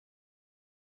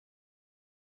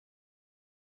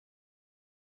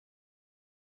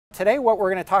today what we're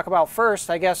going to talk about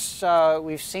first, I guess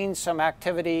we've seen some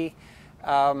activity,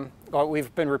 well,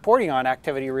 we've been reporting on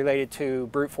activity related to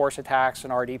brute force attacks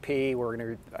and RDP. We're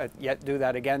going to yet do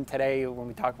that again today when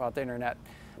we talk about the internet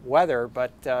weather.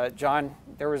 But John,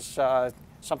 there was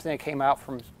something that came out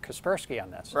from Kaspersky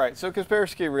on this. Right, so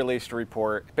Kaspersky released a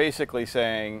report basically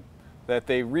saying that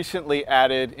they recently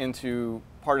added into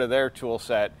part of their tool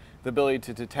set the ability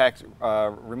to detect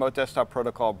remote desktop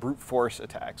protocol brute force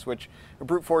attacks, which a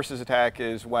brute force attack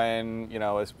is when, you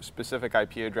know, a specific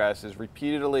IP address is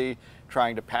repeatedly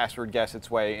trying to password guess its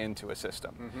way into a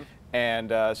system. Mm-hmm.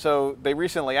 And so they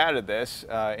recently added this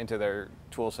into their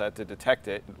tool set to detect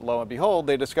it. Lo and behold,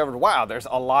 they discovered, wow, there's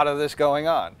a lot of this going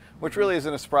on, which really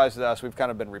isn't a surprise to us. We've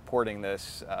kind of been reporting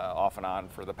this off and on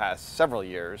for the past several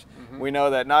years. Mm-hmm. We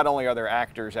know that not only are there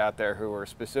actors out there who are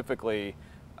specifically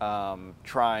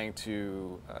trying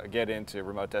to get into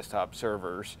remote desktop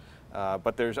servers,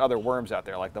 but there's other worms out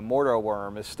there, like the Morto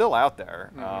worm is still out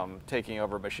there, taking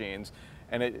over machines,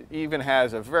 and it even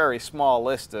has a very small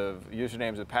list of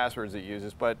usernames and passwords it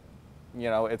uses, but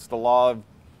you know, it's the law of,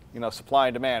 you know, supply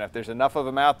and demand. If there's enough of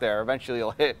them out there, eventually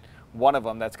you'll hit one of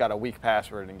them that's got a weak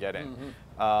password and get in.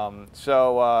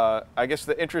 So I guess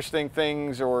the interesting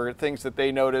things, or things that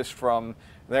they noticed from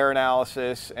their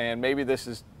analysis, and maybe this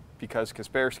is because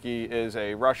Kaspersky is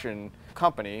a Russian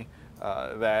company,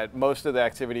 that most of the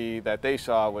activity that they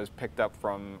saw was picked up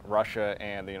from Russia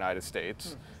and the United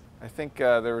States. I think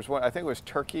there was one, I think it was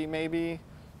Turkey maybe,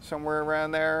 somewhere around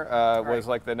there, was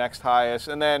like the next highest,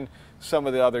 and then some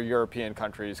of the other European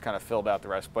countries kind of filled out the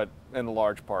rest, but in the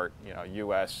large part, you know,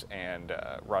 US and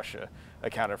Russia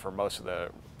accounted for most of the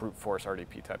brute force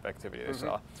RDP type activity they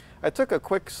saw. I took a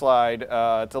quick slide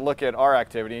to look at our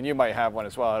activity, and you might have one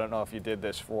as well. I don't know if you did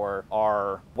this for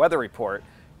our weather report,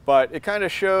 but it kind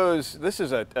of shows, this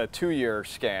is a 2-year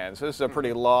scan, so this is a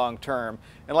pretty long term.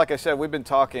 And like I said, we've been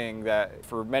talking that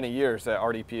for many years that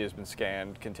RDP has been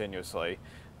scanned continuously.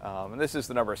 And this is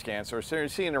the number of scans. So we're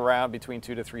seeing around between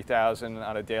 2,000 to 3,000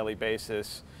 on a daily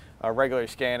basis, regular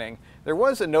scanning. There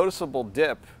was a noticeable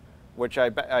dip, which I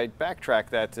backtracked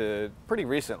that to pretty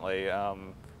recently,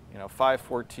 you know,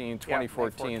 5/14,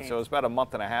 2014, so it was about a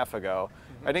month and a half ago.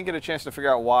 I didn't get a chance to figure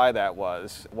out why that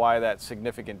was, why that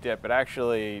significant dip. It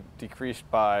actually decreased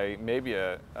by maybe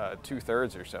a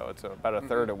 2/3 or so. It's about a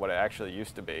third of what it actually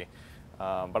used to be.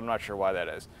 But I'm not sure why that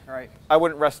is. Right. I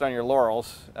wouldn't rest on your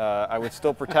laurels. I would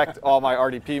still protect all my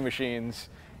RDP machines,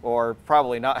 or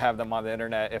probably not have them on the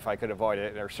internet if I could avoid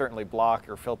it, or certainly block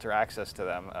or filter access to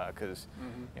them, because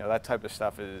you know, that type of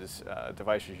stuff is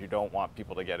devices you don't want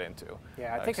people to get into.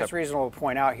 Yeah, I think it's reasonable to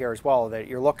point out here as well that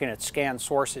you're looking at scan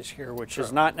sources here, which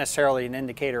is not necessarily an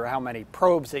indicator of how many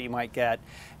probes that you might get.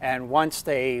 And once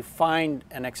they find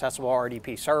an accessible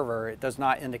RDP server, it does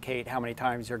not indicate how many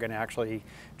times you're going to actually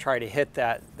try to hit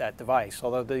that device.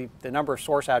 Although the number of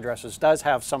source addresses does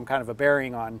have some kind of a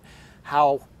bearing on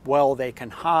how well they can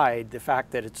hide the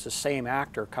fact that it's the same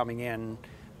actor coming in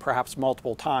perhaps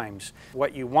multiple times.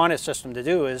 What you want a system to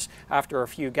do is, after a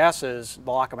few guesses,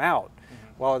 lock them out.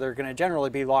 Well, they're going to generally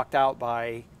be locked out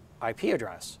by IP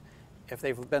address. If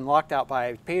they've been locked out by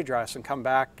IP address and come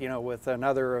back, you know, with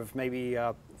another of maybe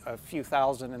a few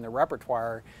thousand in the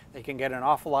repertoire, they can get an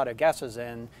awful lot of guesses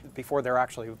in before they're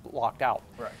actually locked out.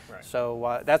 Right.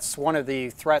 So that's one of the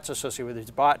threats associated with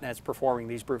these botnets performing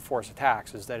these brute force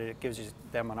attacks, is that it gives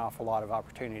them an awful lot of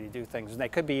opportunity to do things, and they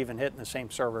could be even hitting the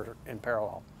same server in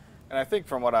parallel. And I think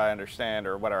from what I understand,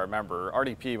 or what I remember,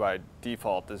 RDP by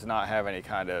default does not have any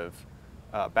kind of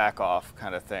back off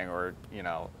kind of thing, or, you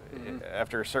know,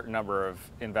 after a certain number of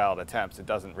invalid attempts, it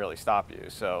doesn't really stop you.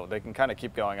 So they can kind of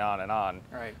keep going on and on.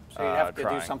 Right. So you have to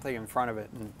do something in front of it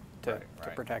and to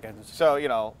protect it. So, you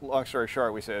know, long story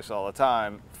short, we say this all the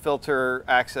time: filter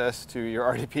access to your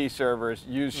RDP servers.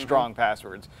 Use strong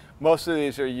passwords. Most of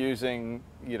these are using,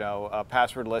 you know,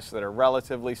 password lists that are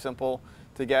relatively simple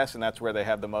to guess, and that's where they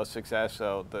have the most success.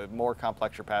 So the more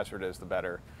complex your password is, the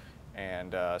better.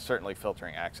 And certainly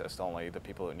filtering access to only the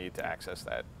people who need to access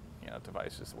that, you know,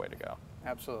 device is the way to go.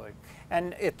 Absolutely.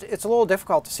 And it's a little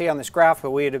difficult to see on this graph,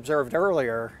 but we had observed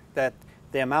earlier that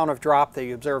the amount of drop that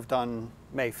you observed on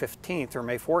May 15th or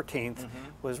May 14th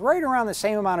was right around the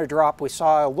same amount of drop. We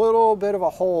saw a little bit of a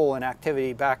hole in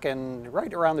activity back in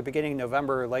right around the beginning of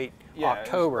November, late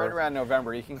October. Right around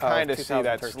November. You can kind of see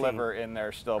that sliver in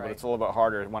there still, but it's a little bit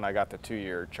harder when I got the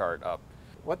 2-year chart up.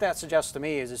 What that suggests to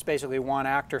me is it's basically one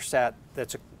actor set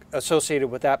that's associated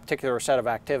with that particular set of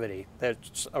activity.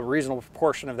 That's a reasonable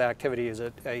portion of the activity is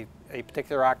a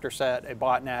particular actor set, a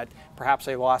botnet, perhaps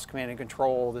they lost command and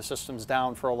control, the system's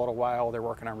down for a little while, they're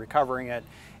working on recovering it.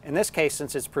 In this case,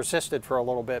 since it's persisted for a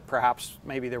little bit, perhaps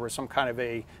maybe there was some kind of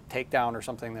a takedown or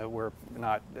something that we're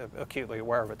not acutely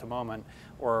aware of at the moment,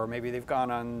 or maybe they've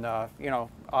gone on,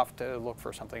 off to look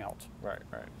for something else. Right,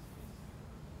 right.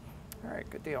 All right,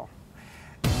 good deal.